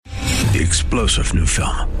The explosive new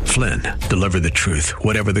film, Flynn, deliver the truth,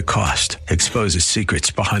 whatever the cost, exposes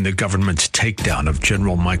secrets behind the government's takedown of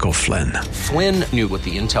General Michael Flynn. Flynn knew what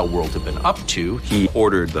the intel world had been up to. He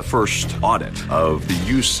ordered the first audit of the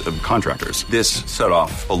use of contractors. This set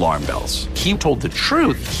off alarm bells. He told the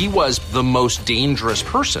truth. He was the most dangerous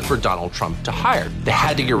person for Donald Trump to hire. They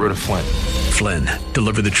had to get rid of Flynn. Flynn,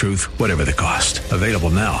 deliver the truth, whatever the cost. Available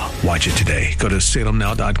now. Watch it today. Go to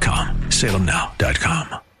salemnow.com.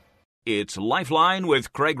 salemnow.com. It's Lifeline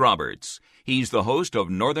with Craig Roberts. He's the host of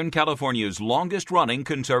Northern California's longest-running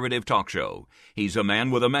conservative talk show. He's a man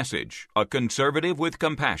with a message, a conservative with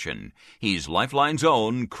compassion. He's Lifeline's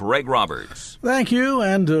own Craig Roberts. Thank you,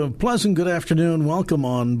 and a pleasant good afternoon. Welcome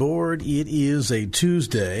on board. It is a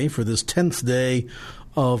Tuesday for this 10th day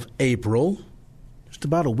of April. Just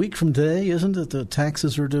about a week from today, isn't it? The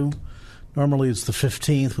taxes are due. Normally it's the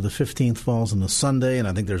 15th, but the 15th falls on a Sunday, and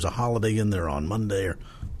I think there's a holiday in there on Monday or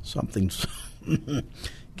something.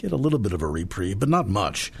 Get a little bit of a reprieve, but not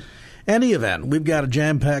much. Any event, we've got a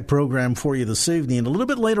jam-packed program for you this evening. And a little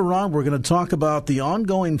bit later on, we're going to talk about the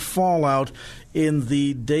ongoing fallout in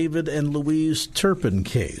the David and Louise Turpin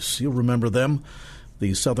case. You'll remember them,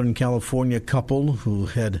 the Southern California couple who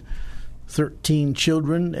had 13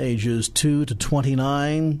 children, ages 2 to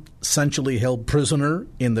 29, essentially held prisoner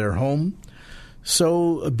in their home.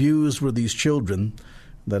 So abused were these children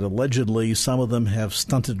that allegedly some of them have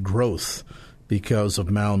stunted growth because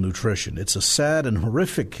of malnutrition. It's a sad and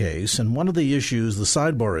horrific case, and one of the issues, the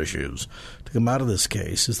sidebar issues, to come out of this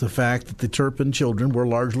case is the fact that the Turpin children were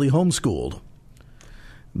largely homeschooled.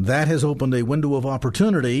 That has opened a window of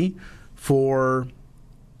opportunity for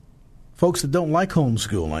folks that don't like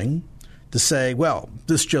homeschooling to say, well,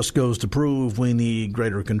 this just goes to prove we need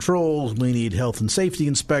greater controls, we need health and safety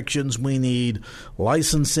inspections, we need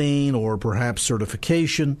licensing or perhaps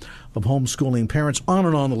certification of homeschooling parents, on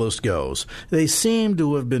and on the list goes. They seem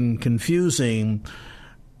to have been confusing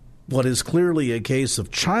what is clearly a case of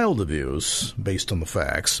child abuse, based on the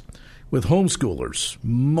facts, with homeschoolers,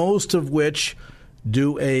 most of which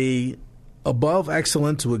do a above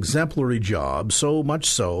excellent to exemplary job, so much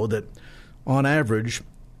so that on average,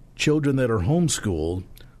 children that are homeschooled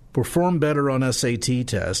perform better on SAT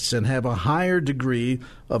tests and have a higher degree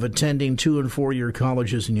of attending 2- and 4-year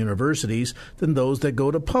colleges and universities than those that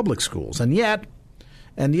go to public schools. And yet,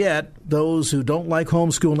 those who don't like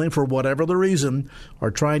homeschooling for whatever the reason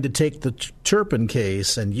are trying to take the Turpin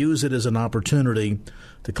case and use it as an opportunity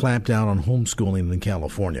to clamp down on homeschooling in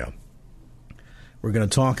California. We're going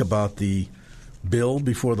to talk about the bill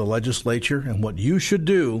before the legislature and what you should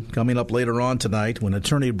do coming up later on tonight when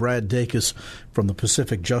attorney Brad Dacus from the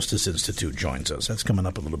Pacific Justice Institute joins us. That's coming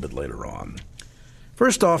up a little bit later on.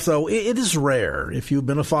 First off, though, it is rare, if you've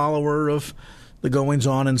been a follower of the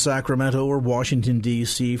goings-on in Sacramento or Washington,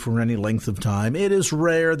 D.C. for any length of time, it is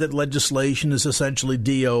rare that legislation is essentially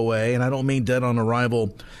DOA, and I don't mean dead on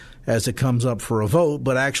arrival as it comes up for a vote,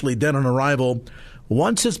 but actually dead on arrival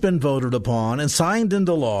once it's been voted upon and signed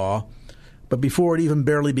into law, but before it even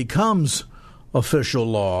barely becomes official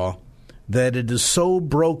law, that it is so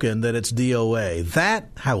broken that it's DOA. That,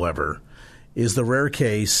 however, is the rare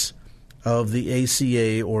case of the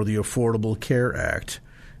ACA, or the Affordable Care Act,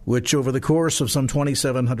 which over the course of some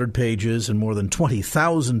 2,700 pages and more than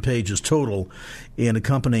 20,000 pages total in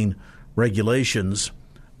accompanying regulations,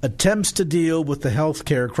 attempts to deal with the health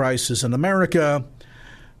care crisis in America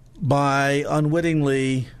by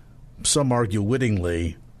unwittingly, some argue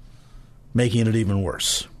wittingly, making it even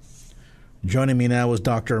worse. Joining me now is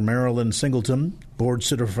Dr. Marilyn Singleton,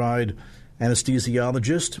 board-certified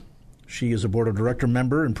anesthesiologist. She is a board of director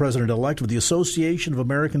member and president-elect of the Association of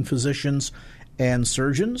American Physicians and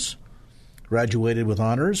Surgeons. Graduated with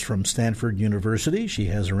honors from Stanford University. She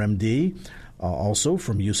has her MD also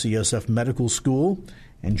from UCSF Medical School,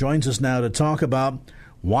 and joins us now to talk about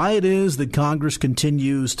why it is that Congress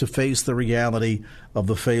continues to face the reality of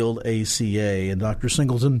the failed ACA. And Dr.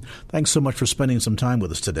 Singleton, thanks so much for spending some time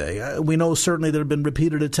with us today. We know certainly there have been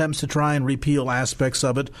repeated attempts to try and repeal aspects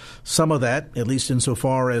of it. Some of that, at least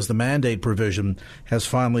insofar as the mandate provision, has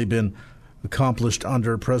finally been accomplished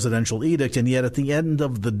under presidential edict. And yet at the end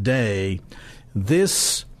of the day,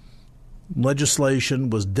 this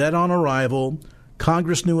legislation was dead on arrival.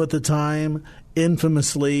 Congress knew at the time.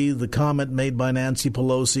 Infamously, the comment made by Nancy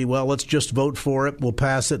Pelosi, well, let's just vote for it, we'll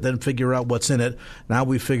pass it, then figure out what's in it. Now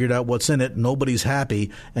we've figured out what's in it, nobody's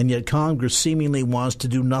happy, and yet Congress seemingly wants to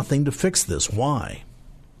do nothing to fix this. Why?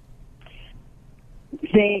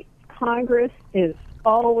 Congress is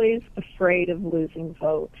always afraid of losing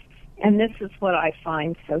votes, and this is what I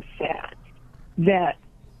find so sad, that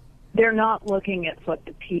they're not looking at what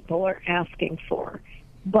the people are asking for,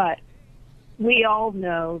 but we all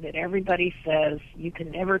know that everybody says you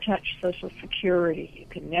can never touch Social Security, you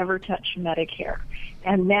can never touch Medicare.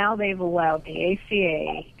 And now they've allowed the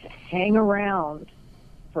ACA to hang around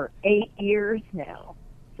for 8 years now.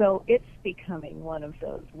 So it's becoming one of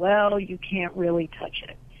those, well, you can't really touch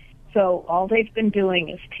it. So all they've been doing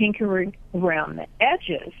is tinkering around the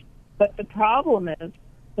edges. But the problem is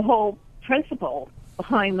the whole principle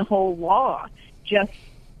behind the whole law just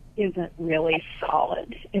isn't really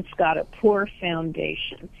solid. It's got a poor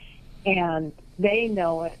foundation, and they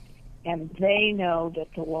know it, and they know that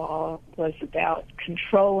the law was about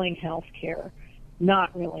controlling health care,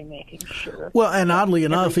 not really making sure. Well, and oddly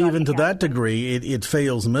enough, even to that degree, it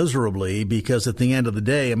fails miserably, because at the end of the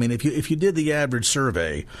day, I mean, if you did the average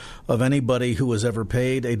survey of anybody who has ever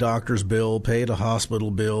paid a doctor's bill, paid a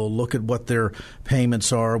hospital bill, look at what their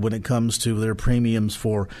payments are when it comes to their premiums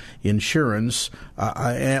for insurance,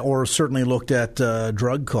 or certainly looked at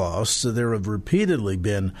drug costs, there have repeatedly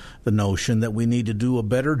been the notion that we need to do a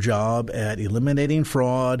better job at eliminating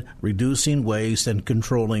fraud, reducing waste, and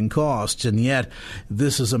controlling costs. And yet,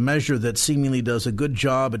 this is a measure that seemingly does a good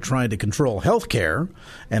job at trying to control health care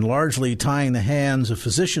and largely tying the hands of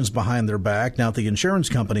physicians behind their back. Now the insurance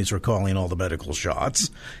companies are calling all the medical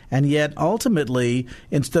shots. And yet, ultimately,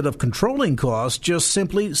 instead of controlling costs, just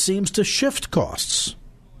simply seems to shift costs.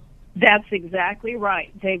 That's exactly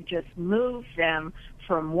right. They've just moved them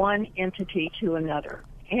from one entity to another.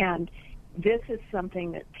 And this is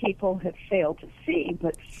something that people have failed to see.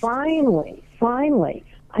 But finally,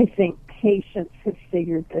 I think patients have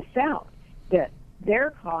figured this out, that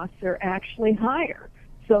their costs are actually higher.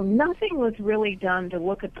 So nothing was really done to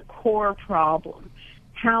look at the core problem.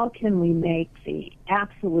 How can we make the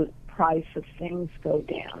absolute price of things go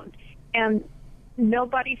down? And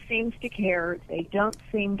nobody seems to care. They don't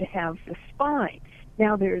seem to have the spine.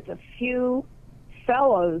 Now, there's a few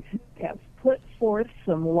fellows who have put forth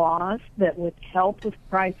some laws that would help with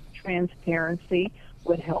price transparency,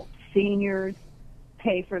 would help seniors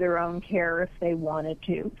pay for their own care if they wanted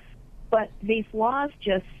to. But these laws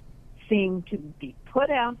just seem to be put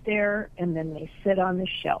out there and then they sit on the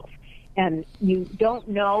shelf. And you don't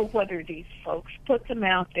know whether these folks put them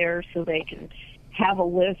out there so they can have a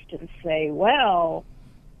list and say, well,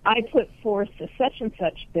 I put forth a such and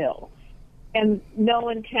such bill, and no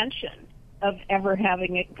intention of ever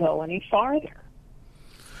having it go any farther.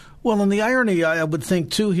 Well, and the irony, I would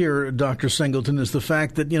think, too, here, Dr. Singleton, is the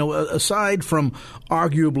fact that, aside from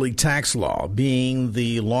arguably tax law being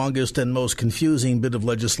the longest and most confusing bit of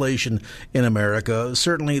legislation in America,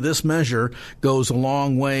 certainly this measure goes a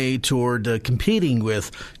long way toward competing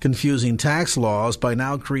with confusing tax laws by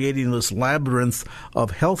now creating this labyrinth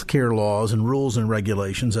of health care laws and rules and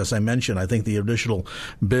regulations. As I mentioned, I think the original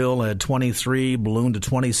bill had 23, ballooned to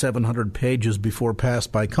 2,700 pages before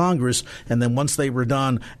passed by Congress, and then once they were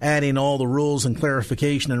done adding all the rules and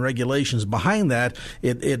clarification and regulations behind that,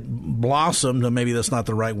 it blossomed, or maybe that's not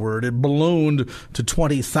the right word, it ballooned to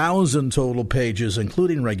 20,000 total pages,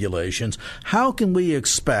 including regulations. How can we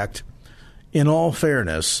expect, in all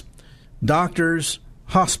fairness, doctors,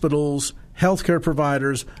 hospitals, healthcare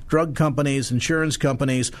providers, drug companies, insurance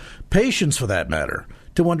companies, patients for that matter,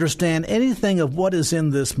 to understand anything of what is in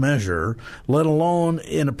this measure, let alone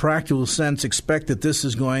in a practical sense expect that this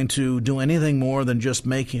is going to do anything more than just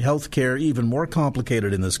make health care even more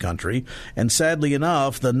complicated in this country? And sadly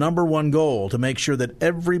enough, the number one goal, to make sure that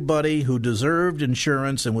everybody who deserved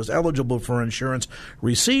insurance and was eligible for insurance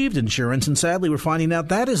received insurance, and sadly we're finding out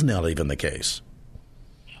that is not even the case.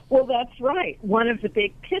 Well, that's right. One of the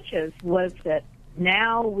big pitches was that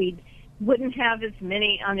now we wouldn't have as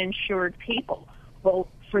many uninsured people. Well,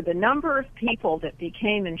 for the number of people that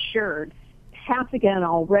became insured, half again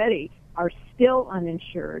already are still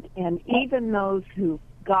uninsured. And even those who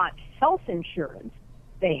got health insurance,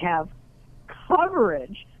 they have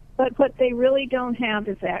coverage, but what they really don't have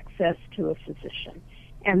is access to a physician.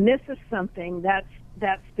 And this is something that's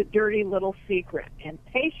the dirty little secret, and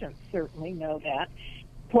patients certainly know that.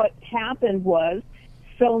 What happened was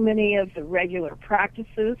so many of the regular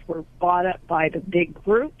practices were bought up by the big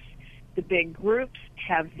groups. The big groups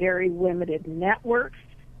have very limited networks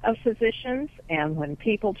of physicians, and when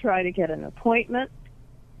people try to get an appointment,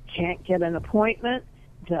 can't get an appointment.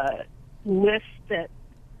 The list that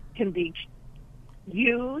can be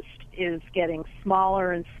used is getting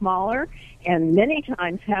smaller and smaller, and many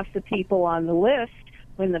times half the people on the list,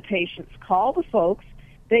 when the patients call the folks,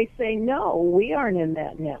 they say, no, we aren't in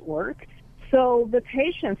that network. So the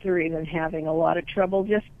patients are even having a lot of trouble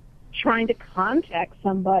just trying to contact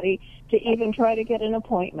somebody to even try to get an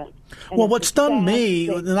appointment. And well, what stunned me,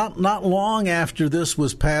 not long after this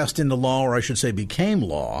was passed into law, or I should say became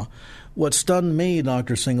law, what stunned me,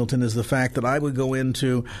 Dr. Singleton, is the fact that I would go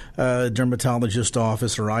into a dermatologist's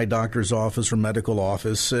office or eye doctor's office or medical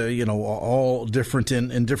office, all different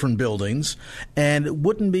in different buildings, and it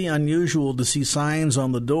wouldn't be unusual to see signs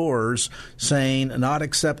on the doors saying, not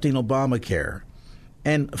accepting Obamacare.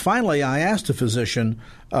 And finally, I asked a physician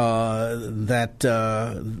that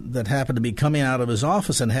happened to be coming out of his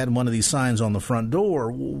office and had one of these signs on the front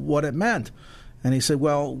door what it meant. And he said,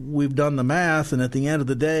 well, we've done the math, and at the end of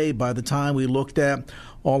the day, by the time we looked at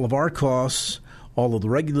all of our costs, all of the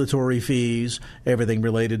regulatory fees, everything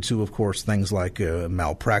related to, of course, things like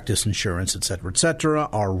malpractice insurance, et cetera,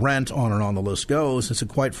 our rent, on and on the list goes. And so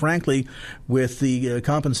quite frankly, with the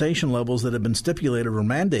compensation levels that have been stipulated or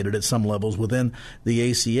mandated at some levels within the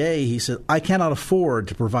ACA, he said, I cannot afford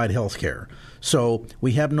to provide health care. So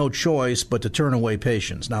we have no choice but to turn away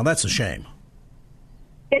patients. Now, that's a shame.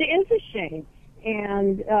 It is a shame.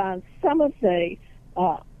 And some of the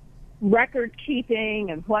record keeping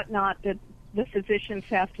and whatnot that the physicians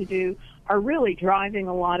have to do are really driving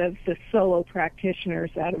a lot of the solo practitioners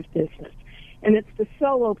out of business. And it's the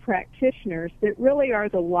solo practitioners that really are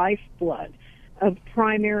the lifeblood of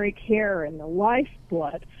primary care and the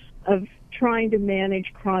lifeblood of trying to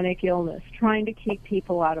manage chronic illness, trying to keep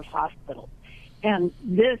people out of hospitals. And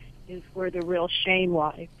this is where the real shame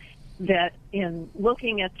lies, that in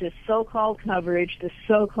looking at this so-called coverage, this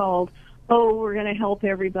so-called, we're going to help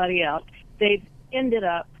everybody out, they've ended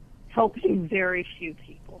up helping very few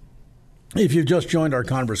people. If you've just joined our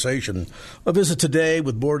conversation, a visit today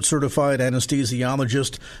with board-certified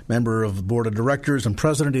anesthesiologist, member of the board of directors, and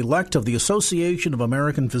president-elect of the Association of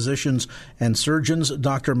American Physicians and Surgeons,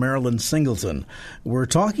 Dr. Marilyn Singleton. We're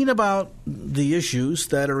talking about the issues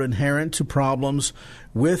that are inherent to problems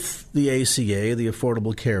with the ACA, the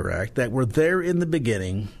Affordable Care Act, that were there in the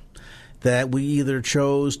beginning, that we either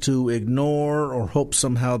chose to ignore or hope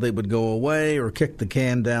somehow they would go away or kick the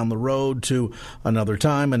can down the road to another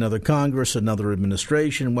time, another Congress, another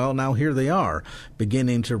administration. Well, now here they are,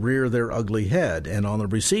 beginning to rear their ugly head. And on the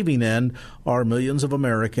receiving end are millions of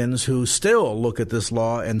Americans who still look at this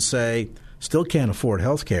law and say, still can't afford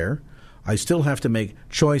health care. I still have to make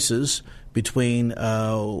choices between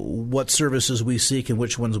what services we seek and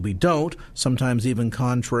which ones we don't, sometimes even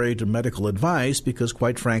contrary to medical advice, because,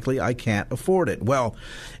 quite frankly, I can't afford it. Well,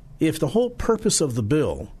 if the whole purpose of the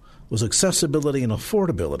bill was accessibility and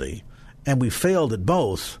affordability, and we failed at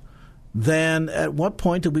both, then at what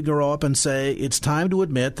point did we grow up and say it's time to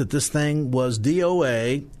admit that this thing was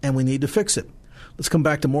DOA and we need to fix it? Let's come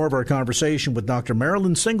back to more of our conversation with Dr.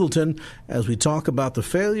 Marilyn Singleton as we talk about the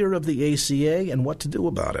failure of the ACA and what to do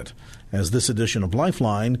about it, as this edition of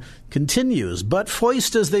Lifeline continues. But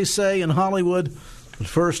foist, as they say in Hollywood. But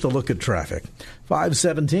first, a look at traffic.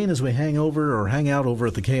 5:17 as we hang out over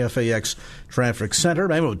at the KFAX Traffic Center.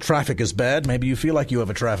 Maybe traffic is bad. Maybe you feel like you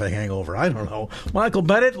have a traffic hangover. I don't know. Michael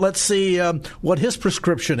Bennett, let's see what his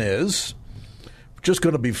prescription is. Just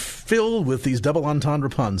going to be filled with these double entendre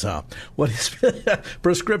puns, huh? What his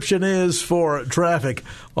prescription is for traffic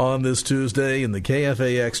on this Tuesday in the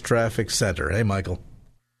KFAX Traffic Center. Hey, Michael.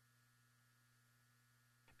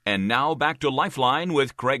 And now back to Lifeline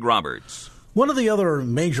with Craig Roberts. One of the other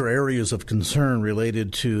major areas of concern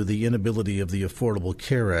related to the inability of the Affordable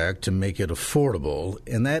Care Act to make it affordable,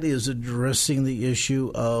 and that is addressing the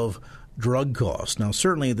issue of drug costs. Now,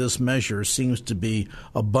 certainly this measure seems to be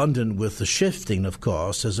abundant with the shifting of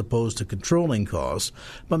costs as opposed to controlling costs.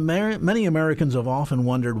 But many Americans have often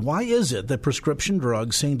wondered, why is it that prescription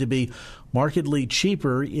drugs seem to be markedly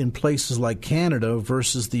cheaper in places like Canada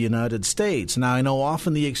versus the United States? Now, I know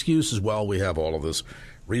often the excuse is, well, we have all of this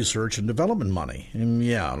research and development money,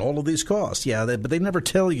 and all of these costs. But they never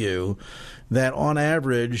tell you that on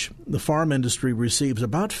average, the farm industry receives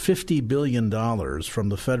about $50 billion from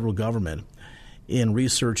the federal government in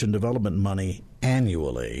research and development money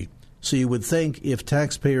annually. So you would think if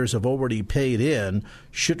taxpayers have already paid in,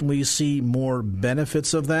 shouldn't we see more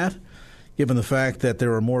benefits of that? Given the fact that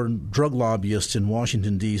there are more drug lobbyists in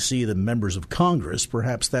Washington, D.C. than members of Congress,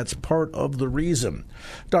 perhaps that's part of the reason.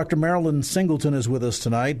 Dr. Marilyn Singleton is with us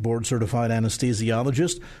tonight, board-certified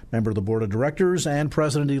anesthesiologist, member of the board of directors, and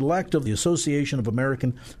president-elect of the Association of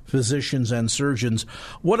American Physicians and Surgeons.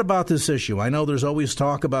 What about this issue? I know there's always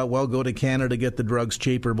talk about, go to Canada, get the drugs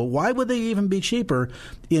cheaper, but why would they even be cheaper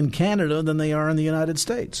in Canada than they are in the United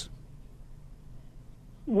States?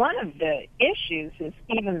 One of the issues is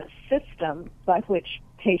even the system by which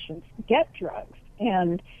patients get drugs.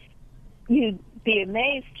 And you'd be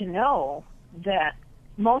amazed to know that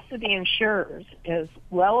most of the insurers, as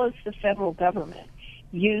well as the federal government,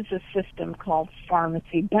 use a system called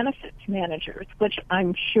pharmacy benefits managers, which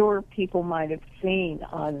I'm sure people might have seen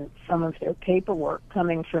on some of their paperwork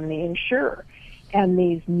coming from the insurer. And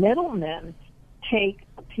these middlemen take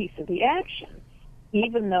a piece of the action,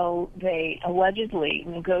 even though they allegedly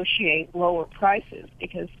negotiate lower prices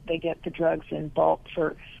because they get the drugs in bulk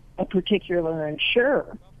for a particular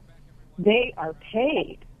insurer. They are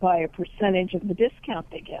paid by a percentage of the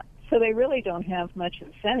discount they get. So they really don't have much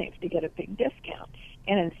incentive to get a big discount.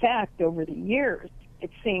 And in fact, over the years, it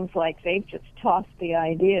seems like they've just tossed the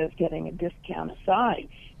idea of getting a discount aside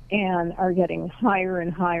and are getting higher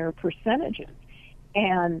and higher percentages.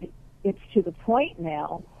 And it's to the point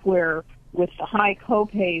now where with the high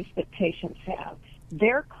copays that patients have,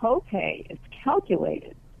 their copay is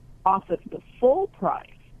calculated off of the full price,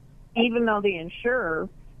 even though the insurer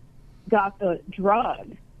got the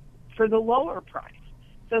drug for the lower price.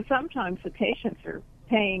 So sometimes the patients are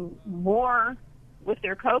paying more with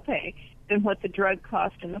their copay than what the drug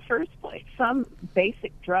cost in the first place. Some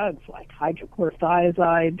basic drugs like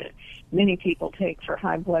hydrochlorothiazide that many people take for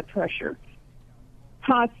high blood pressure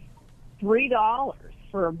cost $3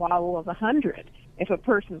 for a bottle of 100. If a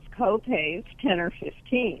person's copay is 10 or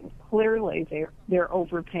 15, clearly they're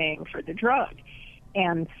overpaying for the drug.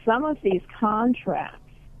 And some of these contracts,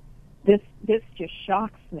 this just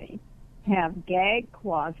shocks me, have gag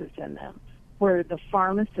clauses in them where the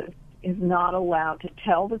pharmacist is not allowed to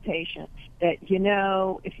tell the patient that,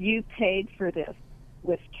 if you paid for this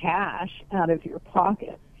with cash out of your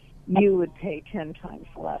pocket, you would pay 10 times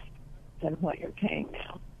less than what you're paying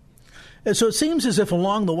now. And so it seems as if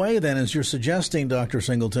along the way, then, as you're suggesting, Dr.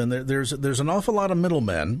 Singleton, there's an awful lot of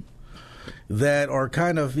middlemen that are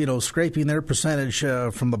kind of, scraping their percentage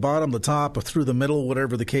from the bottom, the top, or through the middle,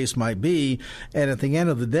 whatever the case might be. And at the end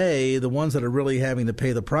of the day, the ones that are really having to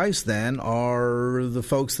pay the price then are the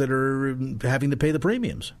folks that are having to pay the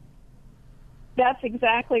premiums. That's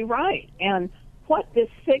exactly right. And what this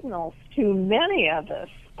signals to many of us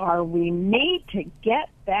are we need to get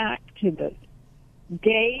back to the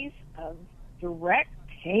days of direct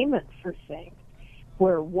payment for things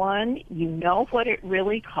where, one, you know what it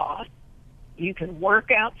really costs. You can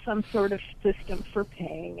work out some sort of system for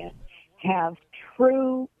paying it, have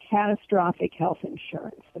true catastrophic health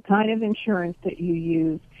insurance, the kind of insurance that you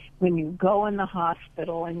use when you go in the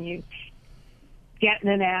hospital and you get in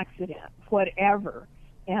an accident, whatever,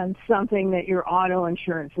 and something that your auto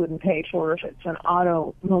insurance wouldn't pay for if it's an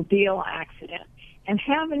automobile accident, and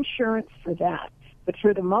have insurance for that. But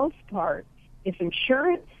for the most part, if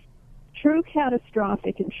insurance, true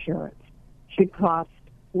catastrophic insurance, should cost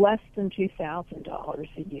less than $2,000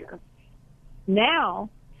 a year. Now,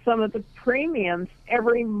 some of the premiums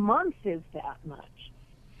every month is that much.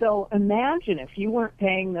 So imagine if you weren't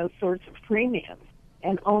paying those sorts of premiums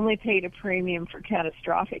and only paid a premium for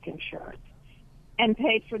catastrophic insurance and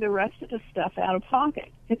paid for the rest of the stuff out of pocket.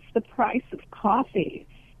 It's the price of coffee,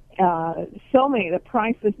 the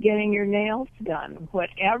price of getting your nails done,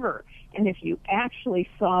 whatever. And if you actually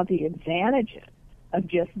saw the advantages of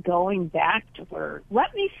just going back to where,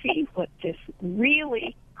 let me see what this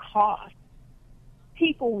really costs,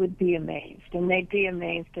 people would be amazed, and they'd be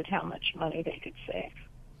amazed at how much money they could save.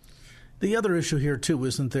 The other issue here, too,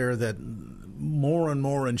 isn't there that more and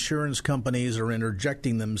more insurance companies are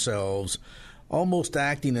interjecting themselves, almost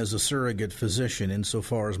acting as a surrogate physician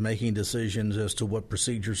insofar as making decisions as to what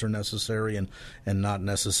procedures are necessary and not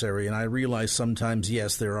necessary. And I realize sometimes,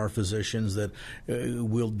 yes, there are physicians that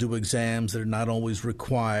will do exams that are not always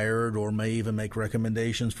required or may even make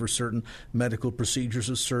recommendations for certain medical procedures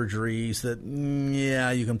or surgeries that,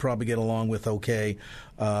 you can probably get along with okay.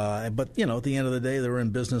 But, at the end of the day, they're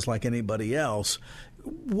in business like anybody else.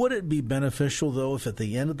 Would it be beneficial, though, if at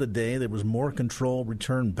the end of the day there was more control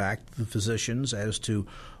returned back to the physicians as to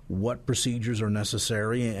what procedures are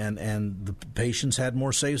necessary and the patients had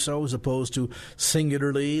more say-so as opposed to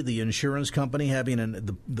singularly the insurance company having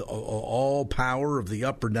the all power of the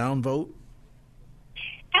up or down vote?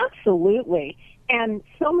 Absolutely. And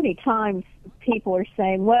so many times people are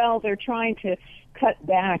saying, well, they're trying to cut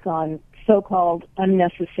back on so-called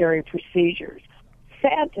unnecessary procedures.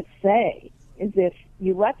 Sad to say is if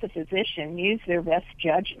you let the physician use their best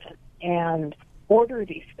judgment and order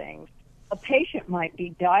these things, a patient might be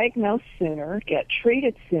diagnosed sooner, get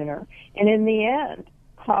treated sooner, and in the end,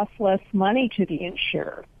 cost less money to the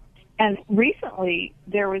insurer. And recently,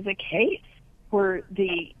 there was a case where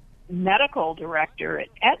the medical director at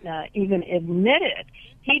Aetna even admitted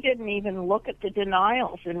he didn't even look at the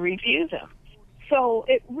denials and review them. So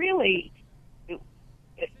it really,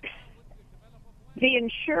 the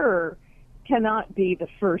insurer cannot be the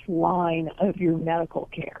first line of your medical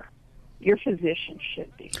care. Your physician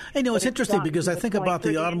should be. Hey, it's interesting because I think about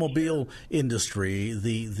the automobile industry,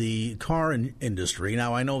 the car industry.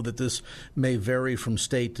 Now, I know that this may vary from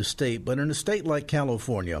state to state, but in a state like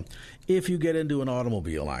California, if you get into an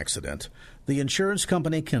automobile accident, the insurance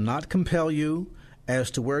company cannot compel you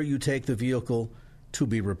as to where you take the vehicle to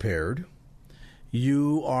be repaired.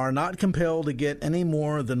 You are not compelled to get any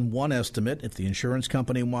more than one estimate. If the insurance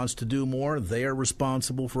company wants to do more, they are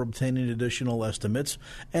responsible for obtaining additional estimates.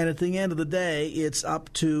 And at the end of the day, it's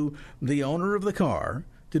up to the owner of the car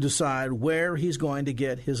to decide where he's going to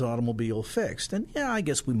get his automobile fixed. And, yeah, I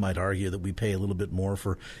guess we might argue that we pay a little bit more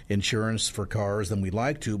for insurance for cars than we'd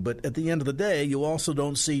like to. But at the end of the day, you also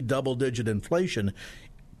don't see double-digit inflation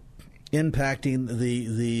impacting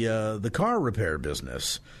the car repair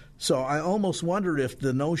business. So I almost wonder if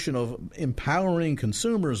the notion of empowering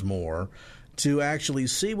consumers more to actually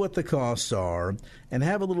see what the costs are and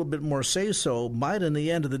have a little bit more say-so might, in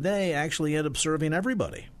the end of the day, actually end up serving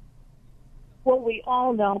everybody. Well, we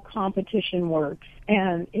all know competition works,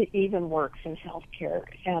 and it even works in healthcare,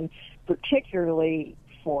 and particularly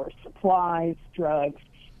for supplies, drugs,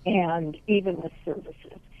 and even the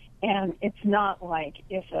services. And it's not like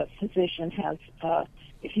if a physician has a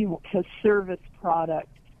service product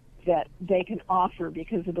that they can offer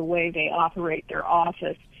because of the way they operate their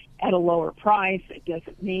office at a lower price. It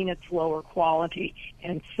doesn't mean it's lower quality.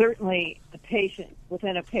 And certainly the patient,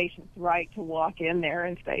 within a patient's right to walk in there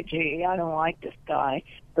and say, gee, I don't like this guy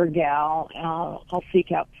or gal, I'll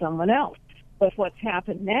seek out someone else. But what's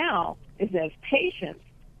happened now is as patients,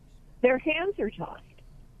 their hands are tied.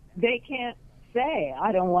 They can't say,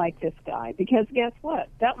 I don't like this guy, because guess what?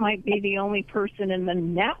 That might be the only person in the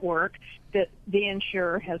network that the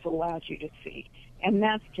insurer has allowed you to see. And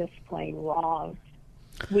that's just plain wrong.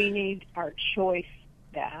 We need our choice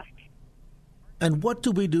back. And what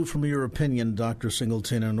do we do, from your opinion, Dr.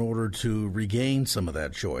 Singleton, in order to regain some of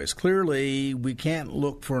that choice? Clearly, we can't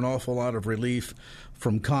look for an awful lot of relief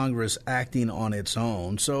from Congress acting on its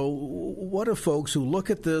own. So what if folks who look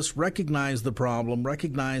at this, recognize the problem,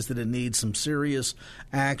 recognize that it needs some serious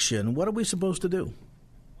action, what are we supposed to do?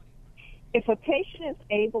 If a patient is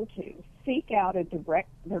able to seek out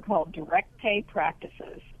they're called direct pay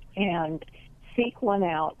practices, and seek one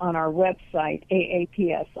out on our website,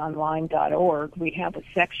 aapsonline.org. We have a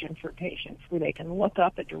section for patients where they can look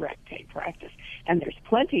up a direct pay practice. And there's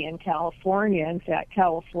plenty in California. In fact,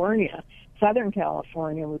 Southern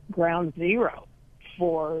California was ground zero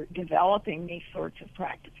for developing these sorts of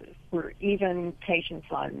practices, where even patients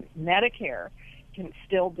on Medicare can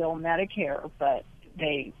still bill Medicare, but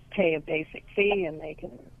they pay a basic fee and they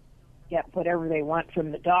can get whatever they want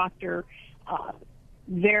from the doctor.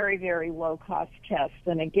 Very, very low-cost tests.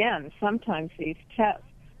 And again, sometimes these tests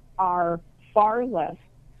are far less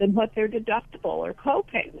than what their deductible or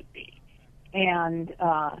copay would be. And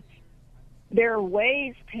there are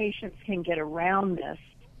ways patients can get around this,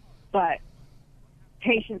 but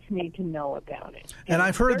patients need to know about it. And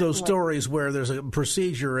I've heard those stories where there's a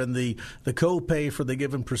procedure and the copay for the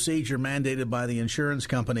given procedure mandated by the insurance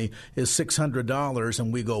company is $600,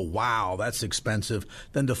 and we go, wow, that's expensive.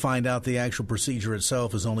 Then to find out the actual procedure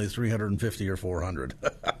itself is only $350 or $400.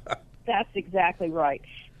 That's exactly right.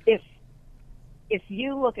 If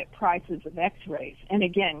you look at prices of x-rays, and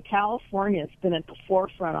again, California has been at the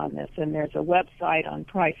forefront on this, and there's a website on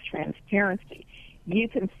price transparency, you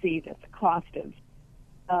can see that the cost of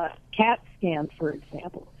CAT scan, for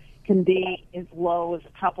example, can be as low as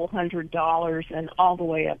a couple $100 and all the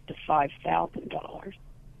way up to $5,000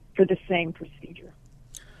 for the same procedure.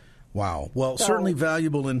 Wow. Well, certainly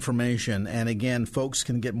valuable information. And again, folks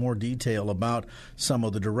can get more detail about some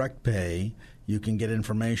of the direct pay. You can get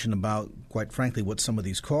information about, quite frankly, what some of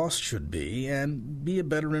these costs should be and be a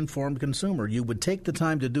better informed consumer. You would take the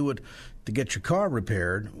time to do it to get your car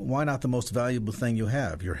repaired. Why not the most valuable thing you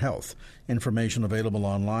have, your health? Information available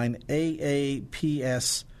online,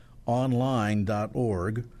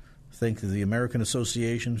 aapsonline.org. Think of the American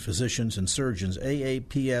Association of Physicians and Surgeons,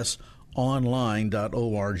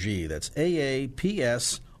 aapsonline.org. That's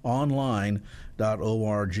aapsonline.org.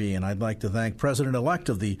 And I'd like to thank President-elect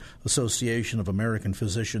of the Association of American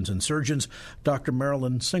Physicians and Surgeons, Dr.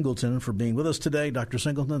 Marilyn Singleton, for being with us today. Dr.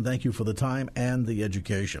 Singleton, thank you for the time and the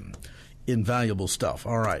education. Invaluable stuff.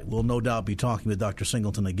 All right. We'll no doubt be talking with Dr.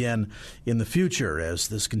 Singleton again in the future, as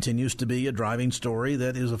this continues to be a driving story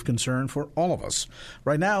that is of concern for all of us.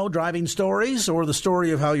 Right now, driving stories, or the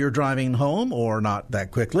story of how you're driving home, or not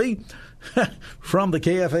that quickly, from the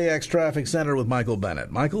KFAX Traffic Center with Michael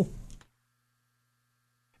Bennett. Michael?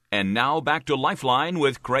 And now back to Lifeline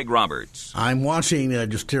with Craig Roberts. I'm watching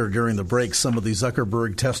just here during the break some of the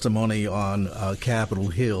Zuckerberg testimony on Capitol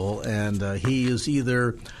Hill, and he is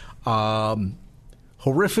either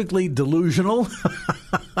horrifically delusional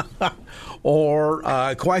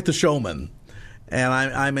or quite the showman. And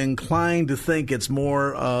I'm inclined to think it's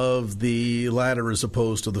more of the latter as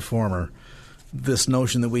opposed to the former. This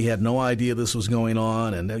notion that we had no idea this was going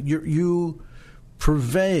on, and you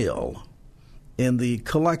prevail in the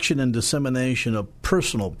collection and dissemination of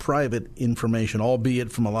personal, private information,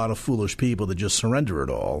 albeit from a lot of foolish people that just surrender it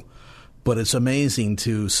all. But it's amazing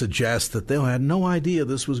to suggest that they had no idea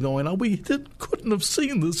this was going on. We couldn't have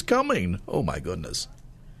seen this coming. Oh, my goodness.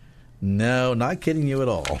 No, not kidding you at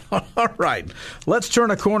all. All right. Let's turn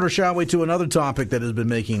a corner, shall we, to another topic that has been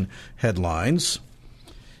making headlines.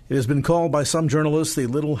 It has been called by some journalists the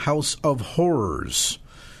Little House of Horrors.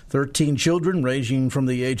 13 children ranging from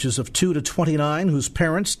the ages of 2 to 29 whose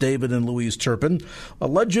parents, David and Louise Turpin,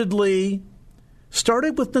 allegedly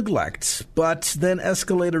started with neglect, but then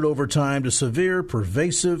escalated over time to severe,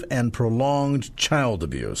 pervasive, and prolonged child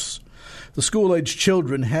abuse. The school-aged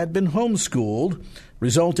children had been homeschooled,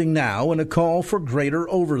 resulting now in a call for greater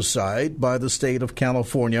oversight by the state of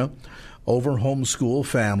California over homeschool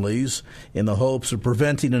families in the hopes of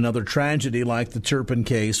preventing another tragedy like the Turpin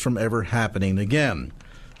case from ever happening again.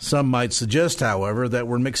 Some might suggest, however, that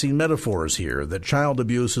we're mixing metaphors here, that child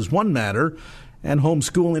abuse is one matter and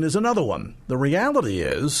homeschooling is another one. The reality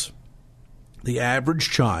is the average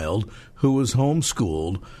child who is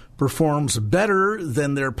homeschooled performs better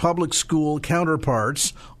than their public school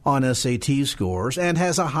counterparts on SAT scores and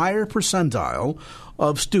has a higher percentile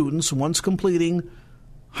of students once completing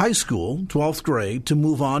high school, 12th grade, to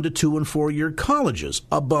move on to 2- and 4-year colleges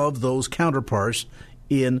above those counterparts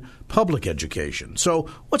in public education. So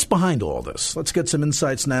what's behind all this? Let's get some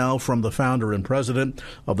insights now from the founder and president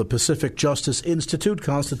of the Pacific Justice Institute,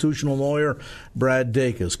 constitutional lawyer Brad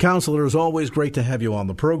Dacus. Counselor, it's always great to have you on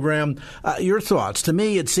the program. Your thoughts? To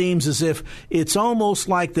me, it seems as if it's almost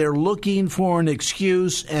like they're looking for an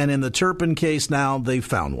excuse, and in the Turpin case now, they've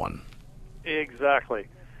found one. Exactly.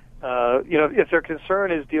 If their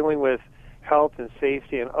concern is dealing with health and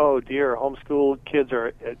safety and, oh, dear, homeschooled kids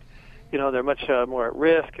are they're much more at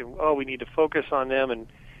risk, and we need to focus on them and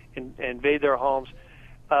invade their homes.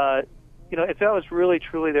 If that was really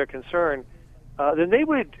truly their concern, then they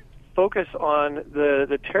would focus on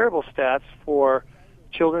the terrible stats for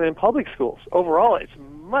children in public schools. Overall, it's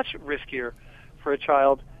much riskier for a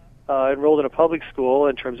child enrolled in a public school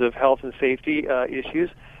in terms of health and safety issues,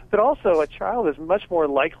 but also a child is much more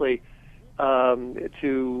likely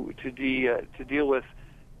to deal with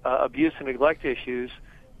abuse and neglect issues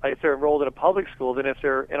if they're enrolled in a public school than if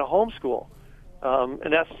they're in a homeschool.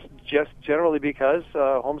 And that's just generally because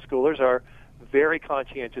homeschoolers are very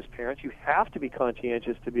conscientious parents. You have to be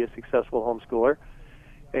conscientious to be a successful homeschooler.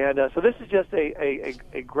 And so this is just a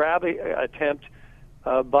grab attempt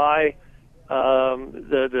by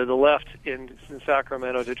the left in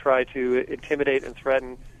Sacramento to try to intimidate and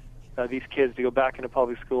threaten these kids to go back into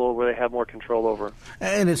public school where they have more control over.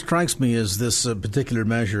 And it strikes me as this particular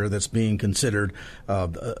measure that's being considered,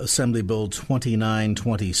 Assembly Bill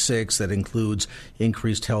 2926, that includes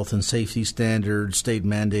increased health and safety standards,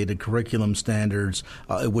 state-mandated curriculum standards,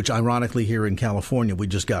 which ironically here in California we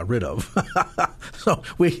just got rid of. So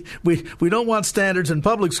we don't want standards in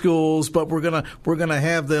public schools, but we're gonna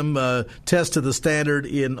have them test to the standard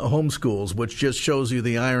in homeschools, which just shows you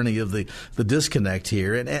the irony of the disconnect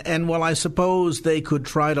here. And while I suppose they could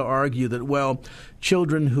try to argue that, well,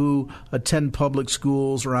 children who attend public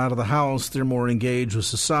schools are out of the house, they're more engaged with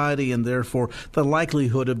society, and therefore the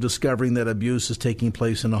likelihood of discovering that abuse is taking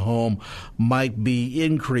place in a home might be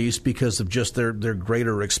increased because of just their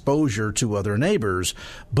greater exposure to other neighbors.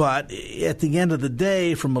 But at the end of the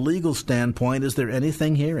day, from a legal standpoint, is there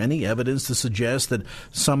anything here, any evidence to suggest that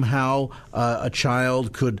somehow a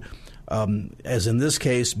child could, as in this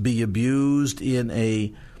case, be abused in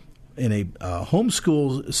a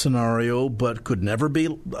homeschool scenario, but could never be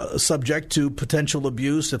subject to potential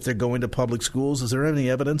abuse if they're going to public schools? Is there any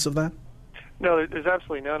evidence of that? No, there's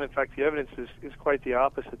absolutely none. In fact, the evidence is quite the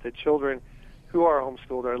opposite, that children who are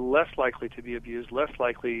homeschooled are less likely to be abused, less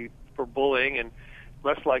likely for bullying, and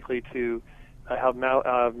less likely to have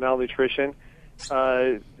malnutrition.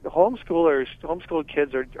 Homeschooled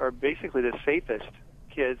kids are basically the safest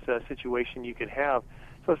kids situation you could have.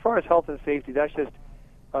 So as far as health and safety, that's just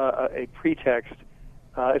a pretext.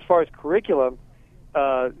 As far as curriculum,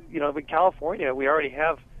 in California, we already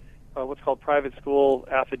have what's called private school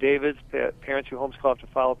affidavits. Parents who homeschool have to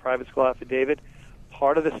file a private school affidavit.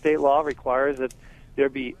 Part of the state law requires that there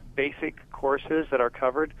be basic courses that are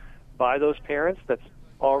covered by those parents. That's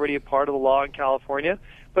already a part of the law in California.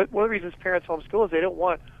 But one of the reasons parents homeschool is they don't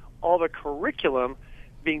want all the curriculum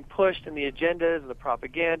being pushed in the agendas and the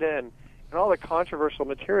propaganda and all the controversial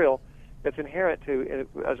material that's inherent to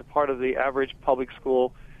as a part of the average public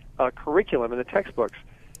school curriculum in the textbooks.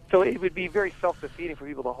 So it would be very self-defeating for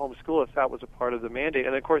people to homeschool if that was a part of the mandate.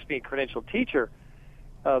 And, of course, being a credentialed teacher,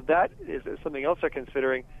 that is something else they're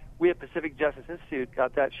considering. We at Pacific Justice Institute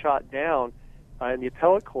got that shot down in the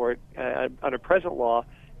appellate court under present law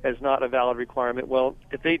as not a valid requirement. Well,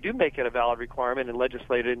 if they do make it a valid requirement and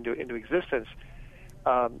legislate it into existence,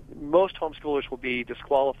 most homeschoolers will be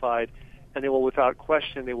disqualified, and they will, without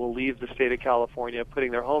question, they will leave the state of California,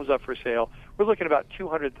 putting their homes up for sale. We're looking at about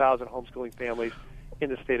 200,000 homeschooling families in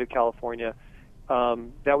the state of California.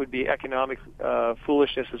 That would be economic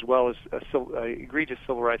foolishness as well as egregious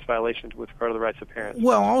civil rights violations with regard to the rights of parents.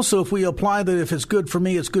 Well, also, if we apply that if it's good for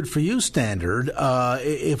me, it's good for you standard,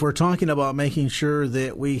 if we're talking about making sure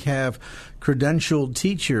that we have credentialed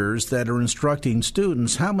teachers that are instructing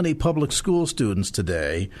students, how many public school students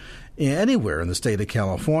today anywhere in the state of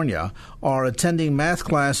California are attending math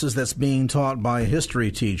classes that's being taught by a history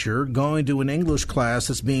teacher, going to an English class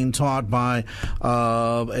that's being taught by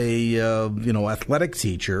athletic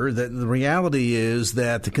teacher? That the reality is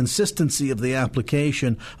that the consistency of the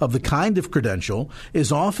application of the kind of credential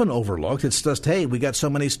is often overlooked. It's just, hey, we got so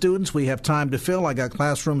many students, we have time to fill. I got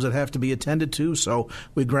classrooms that have to be attended to, so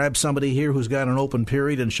we grab somebody here who's got an open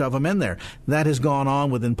period and shove them in there. That has gone on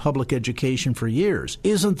within public education for years.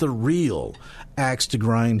 Isn't the real axe to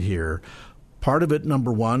grind here part of it,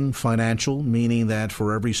 number one, financial, meaning that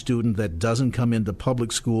for every student that doesn't come into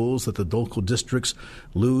public schools, that the local districts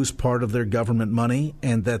lose part of their government money,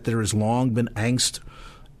 and that there has long been angst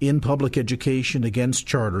in public education against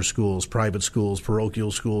charter schools, private schools,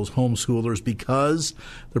 parochial schools, homeschoolers, because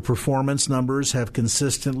the performance numbers have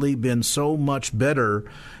consistently been so much better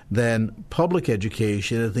than public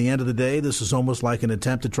education. At the end of the day, this is almost like an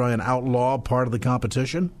attempt to try and outlaw part of the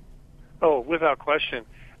competition? Oh, without question.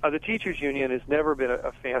 The teachers union has never been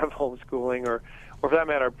a fan of homeschooling or for that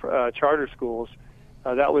matter, charter schools.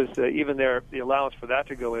 That was even the allowance for that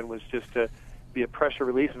to go in was just to be a pressure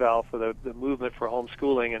release valve for the movement for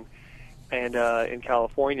homeschooling and in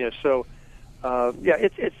California. So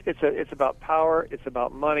it's about power. It's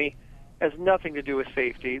about money. It has nothing to do with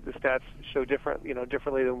safety. The stats show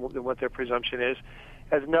differently than what their presumption is.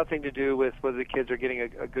 It has nothing to do with whether the kids are getting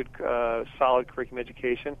a good, solid curriculum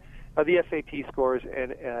education. The SAT scores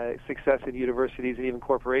and success in universities and even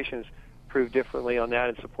corporations prove differently on that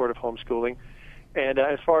in support of homeschooling. And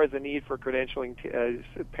as far as the need for credentialing,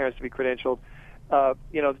 parents to be credentialed,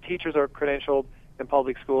 the teachers are credentialed in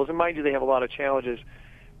public schools, and mind you, they have a lot of challenges.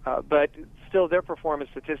 But still, their performance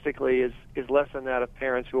statistically is less than that of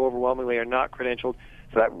parents who overwhelmingly are not credentialed.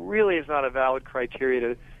 So that really is not a valid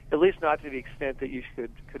criteria, at least not to the extent that you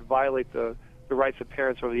could violate the rights of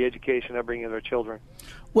parents over the education of bringing their children.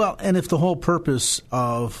 Well, and if the whole purpose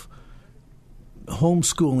of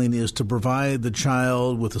homeschooling is to provide the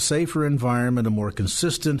child with a safer environment, a more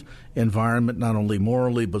consistent environment, not only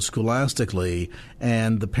morally but scholastically,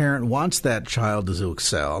 and the parent wants that child to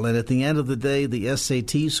excel, and at the end of the day, the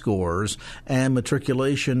SAT scores and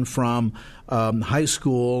matriculation from high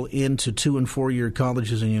school into 2- and 4-year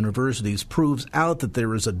colleges and universities proves out that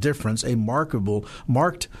there is a difference, a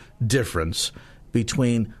marked difference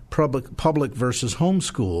between public versus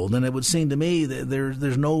homeschool, then it would seem to me that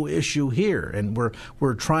there's no issue here, and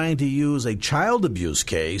we're trying to use a child abuse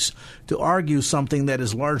case to argue something that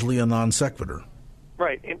is largely a non sequitur.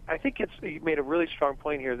 Right, and I think you made a really strong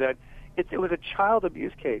point here that it was a child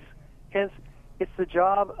abuse case. Hence, it's the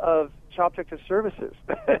job of Child Protective Services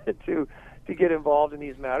to get involved in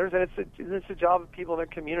these matters, and it's the job of people in their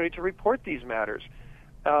community to report these matters.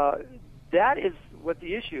 That is what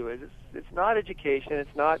the issue is. It's not education.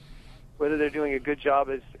 It's not whether they're doing a good job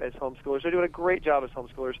as homeschoolers. They're doing a great job as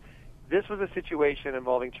homeschoolers. This was a situation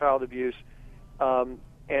involving child abuse, and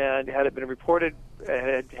had it been reported,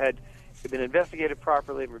 had it been investigated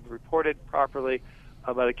properly, reported properly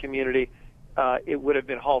by the community, it would have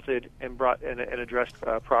been halted and brought and addressed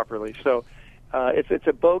properly. So it's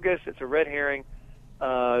a bogus, it's a red herring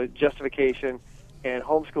justification, and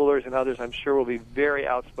homeschoolers and others, I'm sure, will be very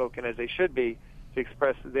outspoken, as they should be, to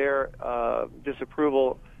express their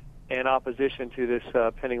disapproval and opposition to this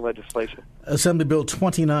pending legislation. Assembly Bill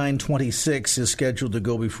 2926 is scheduled to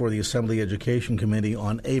go before the Assembly Education Committee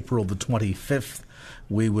on April the 25th.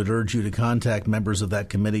 we would urge you to contact members of that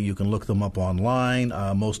committee. You can look them up online.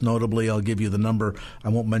 Most notably, I'll give you the number. I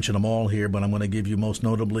won't mention them all here, but I'm going to give you most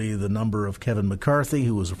notably the number of Kevin McCarthy,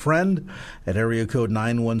 who was a friend, at area code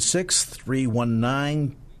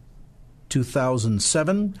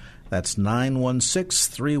 916-319-2007. That's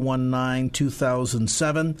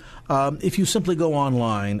 916-319-2007. If you simply go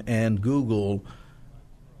online and Google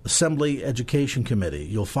Assembly Education Committee,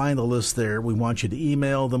 you'll find the list there. We want you to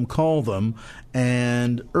email them, call them,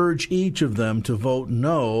 and urge each of them to vote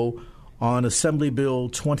no on Assembly Bill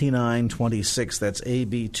 2926. That's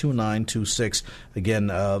AB 2926. Again,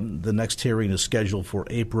 the next hearing is scheduled for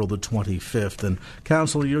April the 25th. And,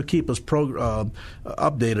 Counselor, you'll keep us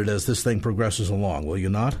updated as this thing progresses along, will you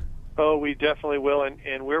not? Oh, we definitely will,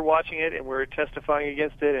 and we're watching it, and we're testifying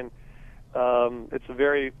against it, and it's a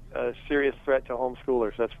very serious threat to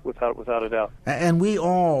homeschoolers. That's without a doubt. And we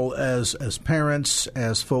all, as parents,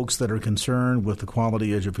 as folks that are concerned with the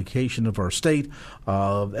quality education of our state,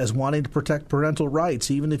 as wanting to protect parental rights,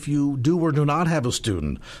 even if you do or do not have a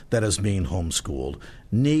student that is being homeschooled,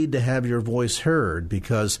 need to have your voice heard,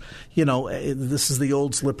 because, this is the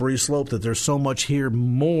old slippery slope that there's so much here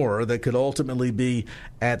more that could ultimately be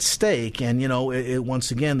at stake. And,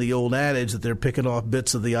 once again, the old adage that they're picking off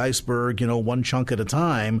bits of the iceberg, one chunk at a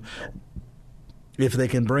time. If they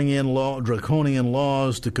can bring in draconian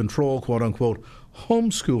laws to control, quote unquote,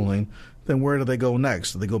 homeschooling, then where do they go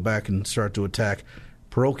next? Do they go back and start to attack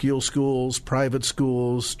parochial schools, private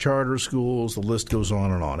schools, charter schools? The list goes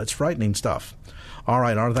on and on. It's frightening stuff. All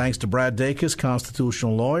right, our thanks to Brad Dacus,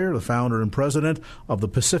 constitutional lawyer, the founder and president of the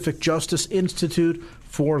Pacific Justice Institute,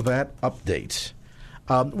 for that update.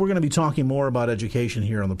 We're going to be talking more about education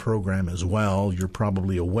here on the program as well. You're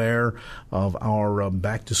probably aware of our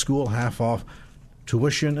back-to-school half-off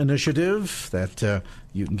tuition initiative, that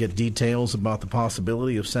you can get details about the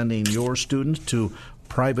possibility of sending your students to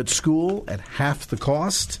private school at half the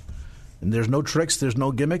cost. And there's no tricks, there's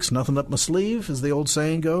no gimmicks, nothing up my sleeve, as the old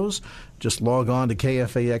saying goes. Just log on to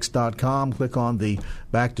KFAX.com, click on the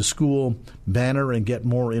Back to School banner, and get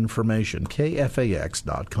more information.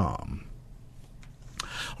 KFAX.com.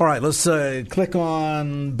 All right, let's click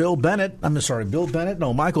on Bill Bennett.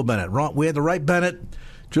 No, Michael Bennett. Wrong. We had the right Bennett,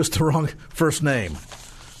 just the wrong first name.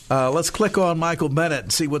 Let's click on Michael Bennett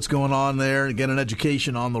and see what's going on there and get an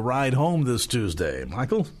education on the ride home this Tuesday.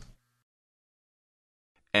 Michael?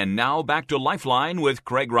 And now back to Lifeline with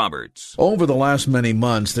Craig Roberts. Over the last many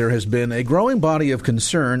months, there has been a growing body of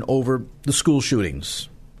concern over the school shootings.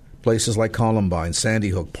 Places like Columbine, Sandy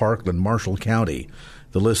Hook, Parkland, Marshall County.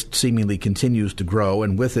 The list seemingly continues to grow,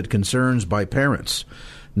 and with it concerns by parents,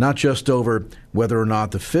 not just over whether or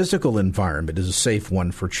not the physical environment is a safe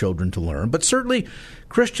one for children to learn, but certainly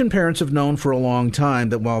Christian parents have known for a long time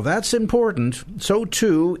that while that's important, so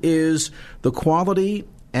too is the quality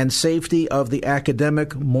and safety of the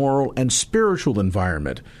academic, moral, and spiritual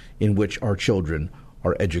environment in which our children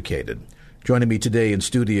are educated. Joining me today in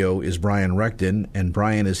studio is Brian Reckton, and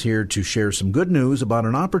Brian is here to share some good news about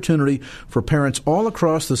an opportunity for parents all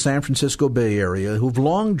across the San Francisco Bay Area who've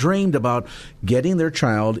long dreamed about getting their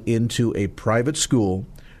child into a private school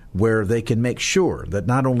where they can make sure that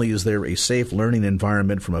not only is there a safe learning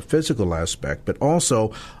environment from a physical aspect, but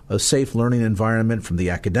also a safe learning environment from the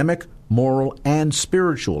academic, moral, and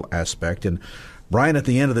spiritual aspect. And Brian, at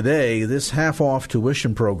the end of the day, this half-off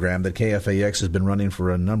tuition program that KFAX has been running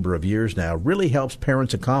for a number of years now really helps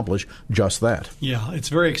parents accomplish just that. Yeah, it's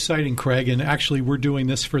very exciting, Craig, and actually we're doing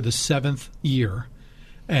this for the 7th year.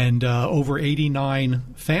 And over 89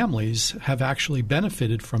 families have actually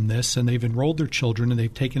benefited from this, and they've enrolled their children, and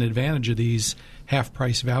they've taken advantage of these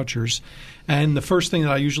half-price vouchers. And the first thing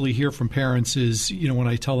that I usually hear from parents is, when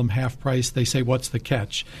I tell them half price, they say, what's the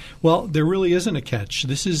catch? Well, there really isn't a catch.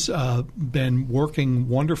 This has been working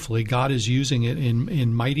wonderfully. God is using it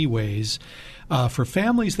in mighty ways. For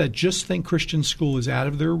families that just think Christian school is out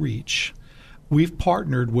of their reach, we've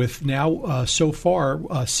partnered with now so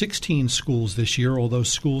far 16 schools this year, although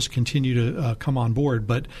schools continue to come on board.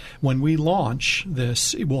 But when we launch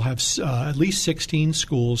this, we'll have at least 16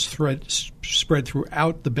 schools spread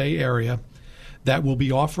throughout the Bay Area that will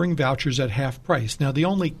be offering vouchers at half price. Now, the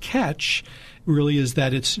only catch really is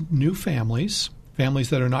that it's new families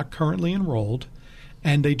that are not currently enrolled,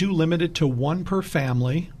 and they do limit it to one per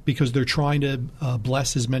family because they're trying to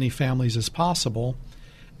bless as many families as possible.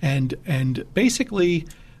 And basically,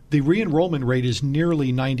 the re-enrollment rate is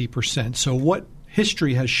nearly 90%. So what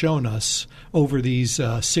history has shown us over these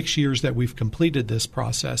 6 years that we've completed this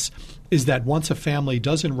process is that once a family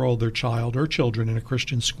does enroll their child or children in a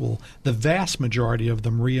Christian school, the vast majority of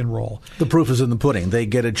them re-enroll. The proof is in the pudding. They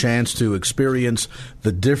get a chance to experience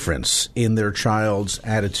the difference in their child's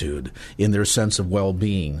attitude, in their sense of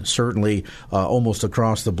well-being. Certainly, almost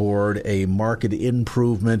across the board, a marked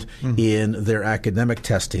improvement in their academic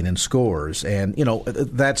testing and scores. And,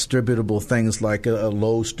 that's attributable things like a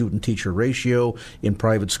low student-teacher ratio in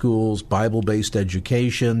private schools, Bible-based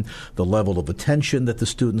education, the level of attention that the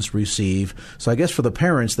students receive. So I guess for the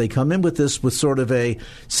parents, they come in with this with sort of a,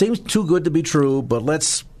 seems too good to be true, but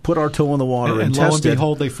let's put our toe in the water and test it. And lo and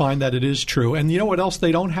behold, they find that it is true. And you know what else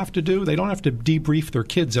they don't have to do? They don't have to debrief their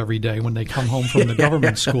kids every day when they come home from the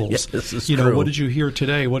government schools. Yes, this is true. What did you hear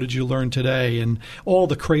today? What did you learn today? And all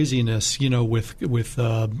the craziness, with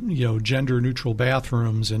gender-neutral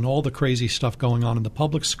bathrooms and all the crazy stuff going on in the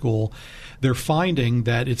public school. They're finding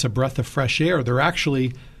that it's a breath of fresh air. They're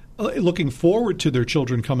actually looking forward to their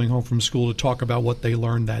children coming home from school to talk about what they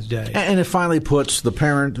learned that day. And it finally puts the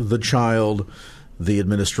parent, the child, the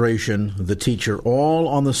administration, the teacher, all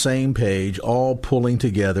on the same page, all pulling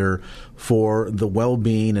together for the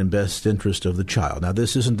well-being and best interest of the child. Now,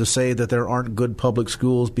 this isn't to say that there aren't good public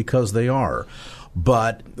schools, because they are.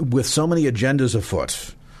 But with so many agendas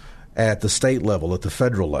afoot at the state level, at the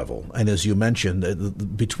federal level, and as you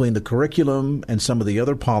mentioned, between the curriculum and some of the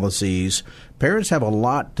other policies, parents have a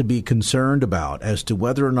lot to be concerned about as to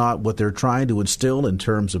whether or not what they're trying to instill in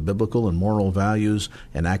terms of biblical and moral values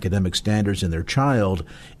and academic standards in their child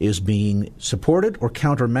is being supported or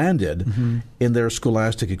countermanded in their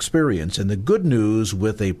scholastic experience. And the good news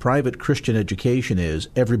with a private Christian education is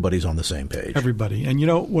everybody's on the same page. Everybody. And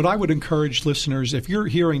what I would encourage listeners, if you're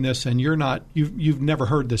hearing this and you've never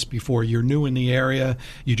heard this before, you're new in the area,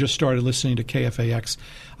 you just started listening to KFAX,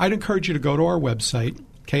 I'd encourage you to go to our website,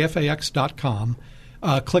 KFAX.com,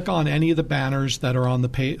 click on any of the banners that are on the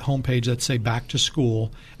homepage that say Back to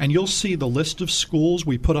School, and you'll see the list of schools.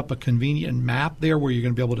 We put up a convenient map there where you're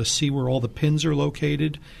going to be able to see where all the pins are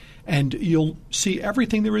located, and you'll see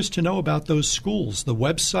everything there is to know about those schools, the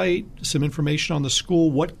website, some information on the school,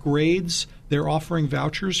 what grades they're offering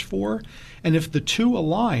vouchers for, and if the two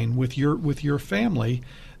align with your family,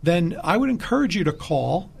 then I would encourage you to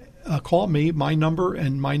call me. My number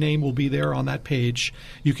and my name will be there on that page.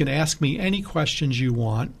 You can ask me any questions you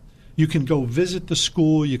want. You can go visit the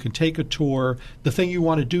school. You can take a tour. The thing you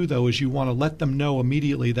want to do, though, is you want to let them know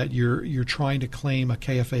immediately that you're trying to claim a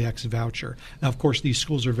KFAX voucher. Now, of course, these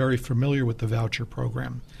schools are very familiar with the voucher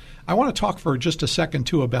program. I want to talk for just a second,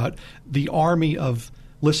 too, about the army of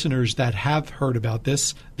listeners that have heard about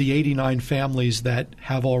this, the 89 families that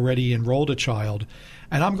have already enrolled a child.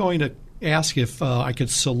 And I'm going to ask if I could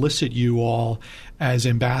solicit you all as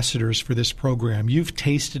ambassadors for this program. You've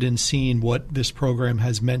tasted and seen what this program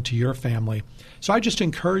has meant to your family. So I just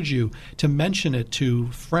encourage you to mention it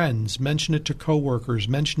to friends, mention it to coworkers,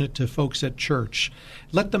 mention it to folks at church.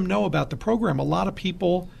 Let them know about the program. A lot of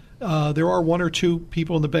people, there are one or two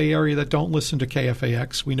people in the Bay Area that don't listen to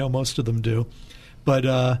KFAX. We know most of them do.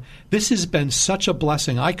 But this has been such a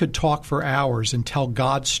blessing. I could talk for hours and tell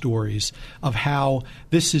God stories of how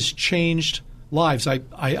this has changed lives.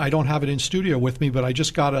 I don't have it in studio with me, but I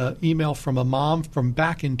just got an email from a mom from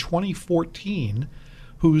back in 2014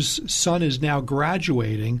 whose son is now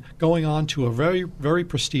graduating, going on to a very, very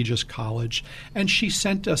prestigious college. And she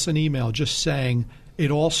sent us an email just saying, it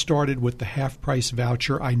all started with the half-price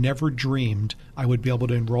voucher. I never dreamed I would be able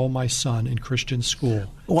to enroll my son in Christian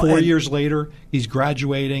school. 4 years later, he's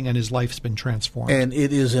graduating, and his life's been transformed. And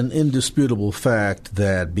it is an indisputable fact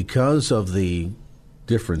that because of the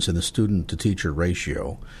difference in the student-to-teacher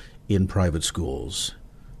ratio in private schools,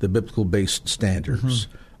 the biblical-based standards,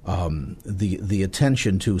 the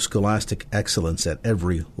attention to scholastic excellence at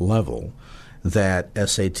every level, that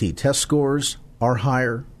SAT test scores are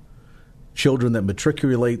higher. Children that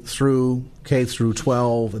matriculate through K through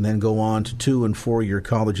 12 and then go on to 2- and 4-year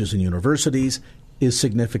colleges and universities is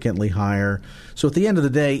significantly higher. So at the end of the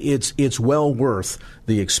day, it's well worth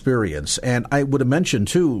the experience. And I would have mentioned,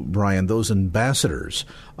 too, Brian, those ambassadors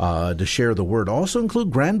to share the word also include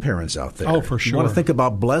grandparents out there. Oh, for sure. You want to think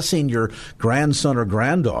about blessing your grandson or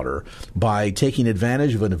granddaughter by taking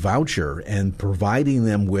advantage of a voucher and providing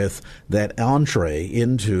them with that entree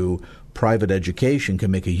into private education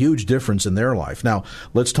can make a huge difference in their life. Now,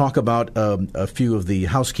 let's talk about a few of the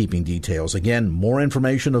housekeeping details. Again, more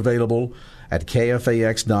information available at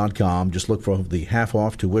KFAX.com. Just look for the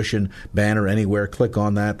half-off tuition banner anywhere. Click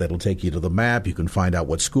on that. That'll take you to the map. You can find out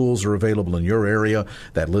what schools are available in your area.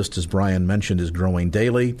 That list, as Brian mentioned, is growing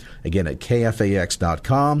daily. Again, at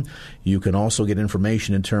KFAX.com. You can also get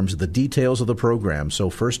information in terms of the details of the program. So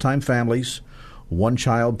first-time families, one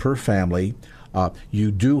child per family.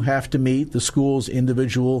 You do have to meet the school's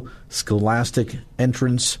individual scholastic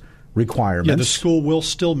entrance requirements. Yeah, the school will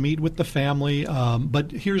still meet with the family, but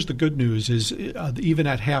here's the good news is even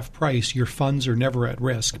at half price, your funds are never at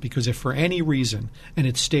risk, because if for any reason, and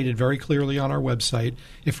it's stated very clearly on our website,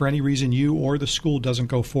 if for any reason you or the school doesn't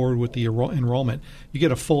go forward with the enrollment, you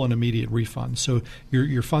get a full and immediate refund. So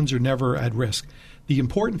your funds are never at risk. The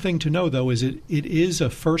important thing to know, though, is it is a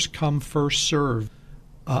first-come, first-served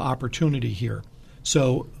opportunity here.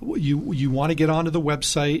 So you want to get onto the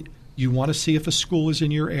website. You want to see if a school is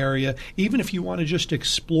in your area. Even if you want to just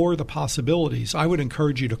explore the possibilities, I would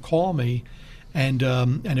encourage you to call me. And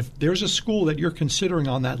if there's a school that you're considering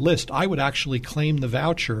on that list, I would actually claim the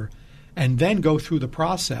voucher and then go through the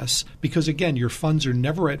process because, again, your funds are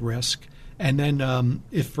never at risk. And then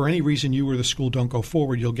if for any reason you or the school don't go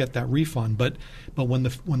forward, you'll get that refund. But when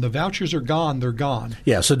the vouchers are gone, they're gone.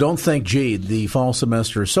 Yeah, so don't think, gee, the fall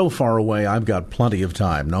semester is so far away, I've got plenty of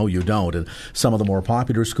time. No, you don't. And some of the more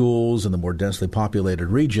popular schools and the more densely populated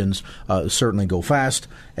regions certainly go fast.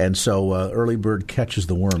 And so early bird catches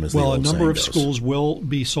the worm, as the old saying goes. Well, a number of schools will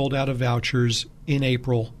be sold out of vouchers in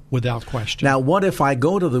April without question. Now, what if I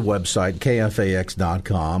go to the website,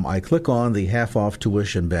 KFAX.com, I click on the half-off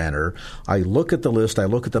tuition banner, I look at the list, I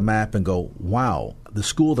look at the map and go, wow, the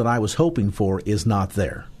school that I was hoping for is not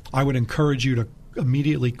there? I would encourage you to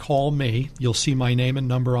immediately call me. You'll see my name and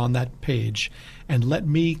number on that page, and let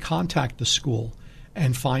me contact the school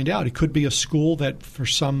and find out. It could be a school that for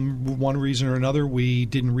one reason or another we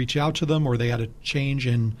didn't reach out to them, or they had a change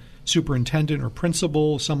in superintendent or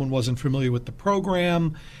principal, someone wasn't familiar with the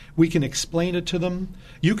program. We can explain it to them.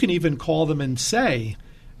 You can even call them and say,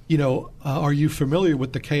 are you familiar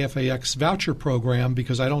with the KFAX voucher program?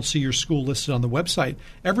 Because I don't see your school listed on the website.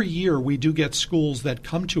 Every year we do get schools that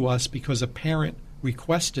come to us because a parent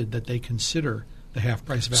requested that they consider the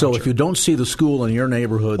half-price voucher. So if you don't see the school in your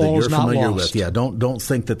neighborhood that All's you're familiar with, don't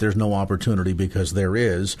think that there's no opportunity, because there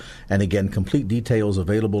is. And again, complete details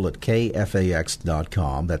available at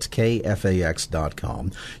KFAX.com. That's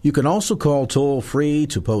KFAX.com. You can also call toll-free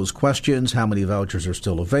to pose questions, how many vouchers are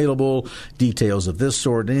still available, details of this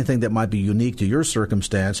sort, anything that might be unique to your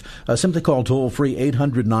circumstance. Simply call toll-free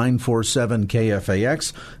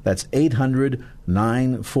 800-947-KFAX. That's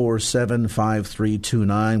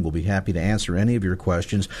 800-947-5329. We'll be happy to answer any of your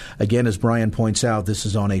questions. Again, as Brian points out, this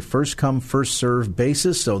is on a first-come, first-served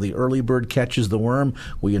basis, so the early bird catches the worm.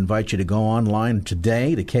 We invite you to go online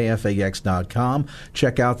today to KFAX.com,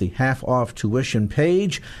 check out the half-off tuition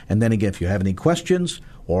page, and then again, if you have any questions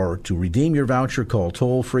or to redeem your voucher, call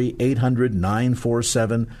toll-free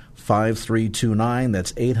 800-947-5329.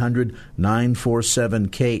 That's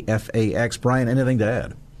 800-947-KFAX. Brian, anything to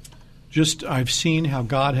add? I've seen how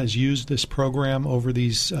God has used this program over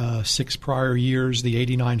these 6 prior years, the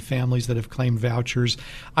 89 families that have claimed vouchers.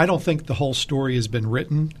 I don't think the whole story has been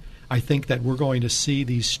written. I think that we're going to see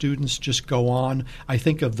these students just go on. I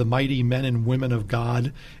think of the mighty men and women of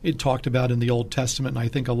God it talked about in the Old Testament, and I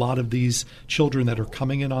think a lot of these children that are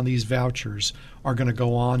coming in on these vouchers are going to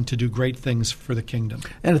go on to do great things for the kingdom.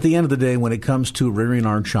 And at the end of the day, when it comes to rearing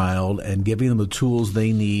our child and giving them the tools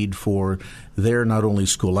they need for their not only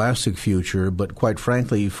scholastic future, but quite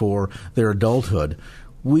frankly for their adulthood,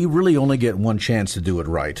 we really only get one chance to do it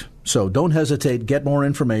right. So don't hesitate. Get more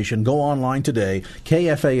information. Go online today,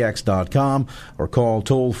 KFAX.com, or call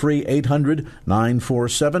toll-free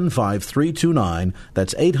 800-947-5329.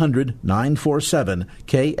 That's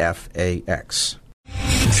 800-947-KFAX.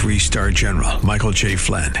 3-star General Michael J.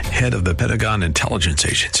 Flynn, head of the Pentagon Intelligence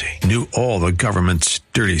Agency, knew all the government's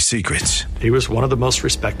dirty secrets. He was one of the most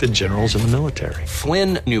respected generals in the military.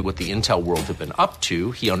 Flynn knew what the intel world had been up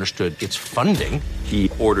to. He understood its funding. He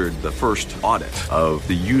ordered the first audit of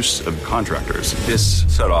the use of contractors. This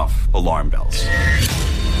set off alarm bells.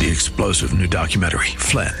 The explosive new documentary,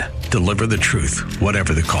 Flynn, Deliver the Truth,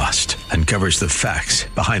 Whatever the Cost, uncovers the facts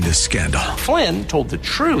behind this scandal. Flynn told the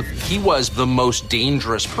truth. He was the most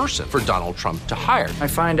dangerous person for Donald Trump to hire. I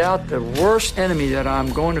find out the worst enemy that I'm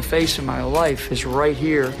going to face in my life is right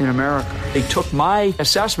here in America. They took my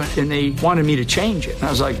assessment and they wanted me to change it. And I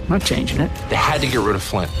was like, I'm not changing it. They had to get rid of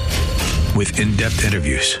Flynn. With in-depth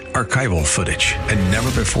interviews, archival footage, and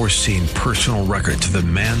never-before-seen personal records of the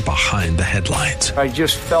man behind the headlines. I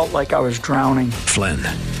just felt like I was drowning. Flynn,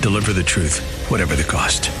 deliver the truth, whatever the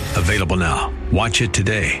cost. Available now. Watch it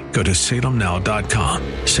today. Go to salemnow.com.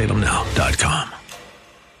 salemnow.com.